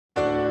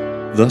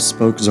Thus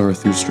spoke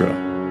Zarathustra.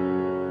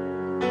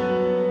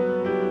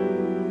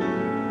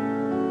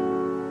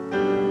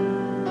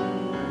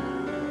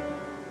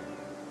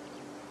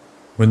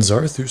 When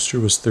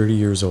Zarathustra was 30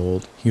 years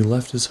old, he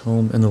left his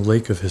home and the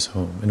lake of his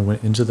home and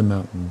went into the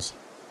mountains.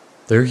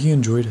 There he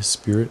enjoyed his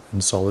spirit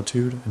and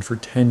solitude, and for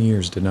 10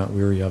 years did not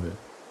weary of it.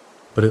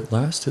 But at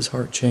last his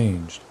heart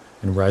changed,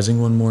 and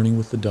rising one morning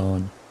with the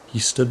dawn, he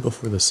stood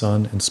before the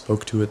sun and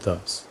spoke to it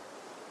thus: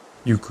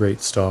 "You great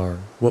star,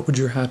 what would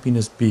your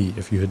happiness be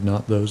if you had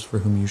not those for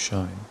whom you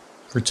shine?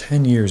 For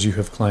 10 years you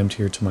have climbed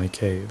here to my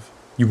cave.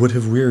 You would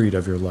have wearied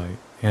of your light,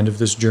 and of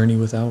this journey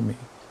without me,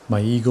 my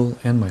eagle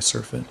and my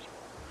serpent.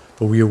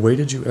 But we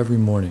awaited you every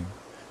morning,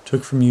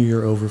 took from you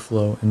your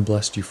overflow, and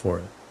blessed you for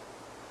it.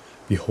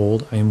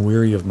 Behold, I am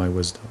weary of my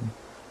wisdom,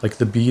 like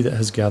the bee that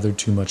has gathered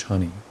too much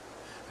honey.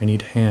 I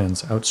need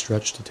hands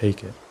outstretched to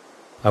take it.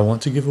 I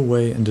want to give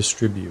away and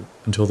distribute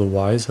until the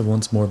wise have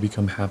once more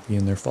become happy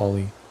in their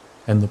folly,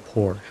 and the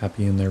poor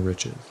happy in their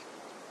riches.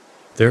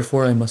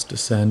 Therefore I must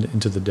descend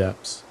into the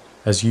depths,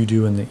 as you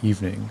do in the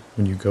evening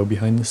when you go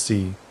behind the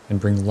sea and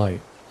bring light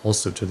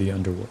also to the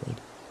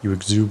underworld, you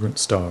exuberant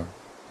star.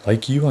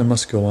 Like you I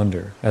must go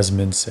under, as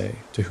men say,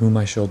 to whom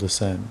I shall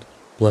descend.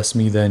 Bless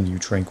me then, you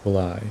tranquil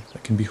eye,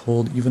 that can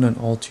behold even an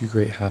all too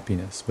great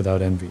happiness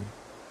without envy.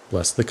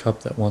 Bless the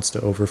cup that wants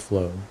to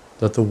overflow,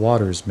 that the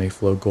waters may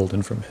flow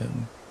golden from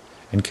him,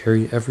 and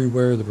carry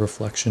everywhere the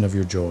reflection of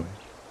your joy.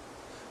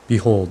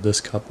 Behold,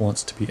 this cup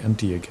wants to be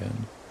empty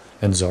again,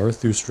 and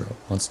Zarathustra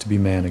wants to be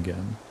man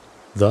again."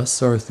 Thus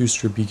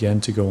Zarathustra began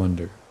to go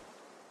under.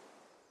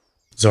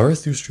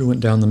 Zarathustra went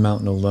down the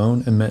mountain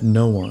alone and met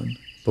no one.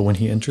 But when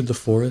he entered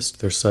the forest,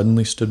 there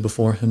suddenly stood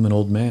before him an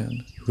old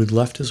man, who had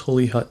left his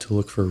holy hut to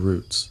look for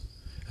roots.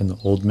 And the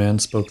old man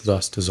spoke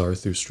thus to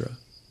Zarathustra: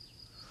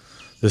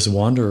 "This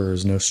wanderer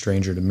is no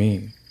stranger to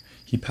me.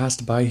 He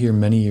passed by here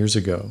many years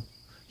ago.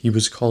 He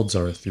was called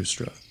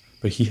Zarathustra,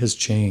 but he has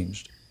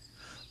changed.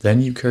 Then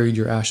you carried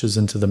your ashes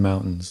into the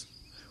mountains.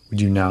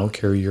 Would you now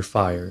carry your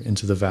fire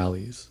into the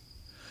valleys?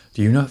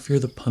 Do you not fear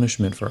the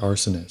punishment for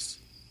arsonists?"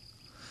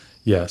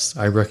 Yes,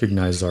 I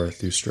recognize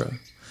Zarathustra.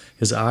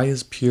 His eye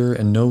is pure,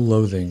 and no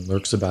loathing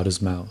lurks about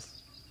his mouth.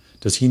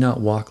 Does he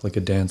not walk like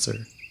a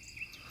dancer?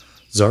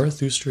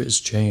 Zarathustra is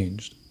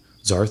changed.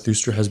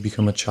 Zarathustra has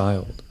become a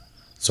child.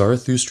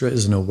 Zarathustra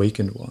is an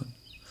awakened one.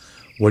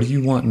 What do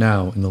you want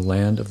now in the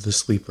land of the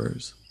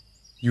sleepers?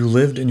 You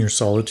lived in your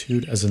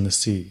solitude as in the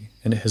sea,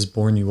 and it has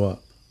borne you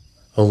up.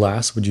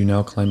 Alas, would you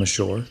now climb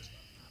ashore?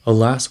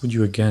 Alas, would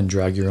you again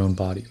drag your own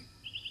body?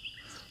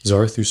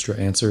 Zarathustra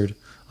answered,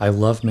 "I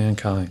love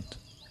mankind."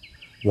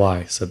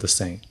 "Why," said the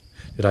saint,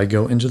 "did I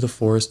go into the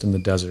forest and the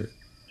desert?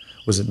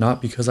 Was it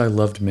not because I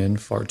loved men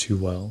far too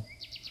well?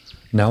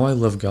 Now I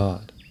love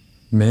God.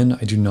 Men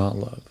I do not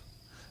love.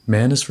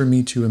 Man is for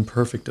me too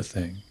imperfect a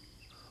thing.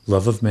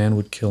 Love of man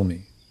would kill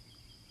me."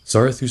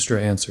 Zarathustra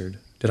answered,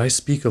 "Did I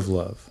speak of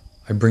love?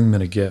 I bring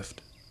men a gift."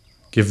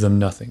 "Give them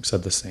nothing,"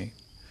 said the saint.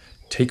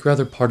 "Take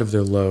rather part of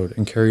their load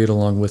and carry it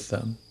along with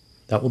them.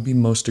 That will be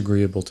most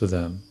agreeable to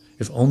them,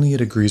 if only it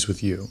agrees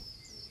with you.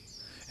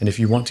 And if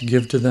you want to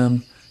give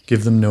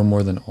them no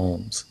more than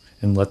alms,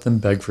 and let them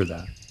beg for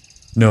that."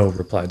 "No,"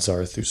 replied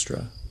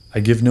Zarathustra.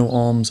 "I give no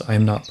alms, I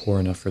am not poor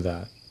enough for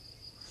that."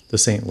 The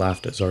saint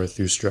laughed at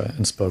Zarathustra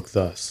and spoke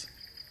thus: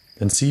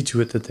 "Then see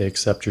to it that they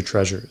accept your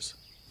treasures.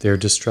 They are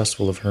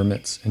distrustful of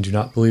hermits, and do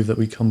not believe that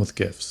we come with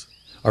gifts.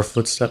 Our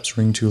footsteps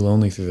ring too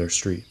lonely through their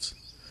streets.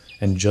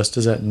 And just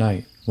as at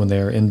night, when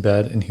they are in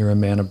bed and hear a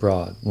man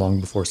abroad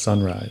long before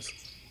sunrise,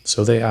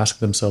 so they ask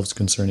themselves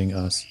concerning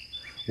us,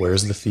 'Where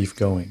is the thief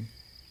going?'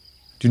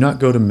 Do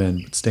not go to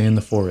men, but stay in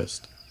the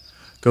forest.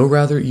 Go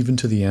rather even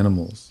to the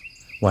animals.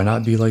 Why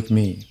not be like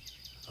me,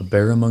 a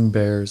bear among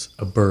bears,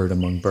 a bird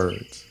among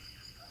birds?"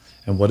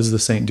 "And what is the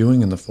saint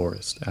doing in the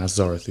forest?" asked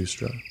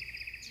Zarathustra.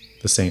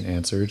 The saint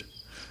answered,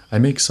 "I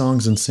make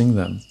songs and sing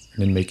them,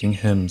 and in making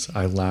hymns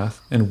I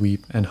laugh and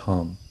weep and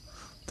hum.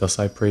 Thus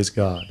I praise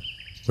God.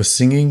 With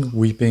singing,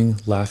 weeping,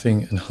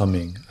 laughing, and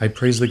humming, I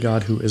praise the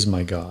God who is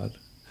my God.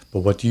 But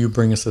what do you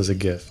bring us as a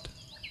gift?"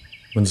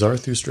 When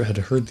Zarathustra had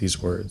heard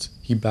these words,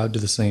 he bowed to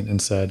the saint and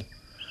said,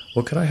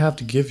 "What could I have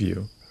to give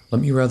you?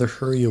 Let me rather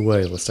hurry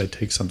away, lest I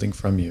take something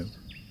from you."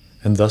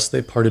 And thus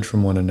they parted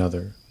from one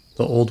another,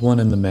 the old one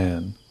and the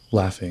man,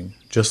 laughing,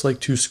 just like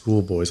two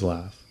schoolboys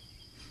laugh.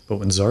 But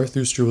when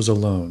Zarathustra was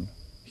alone,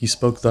 he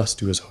spoke thus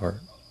to his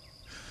heart: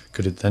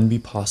 "Could it then be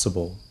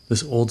possible?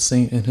 This old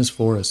saint in his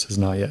forest has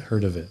not yet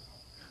heard of it,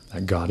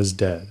 that God is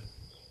dead,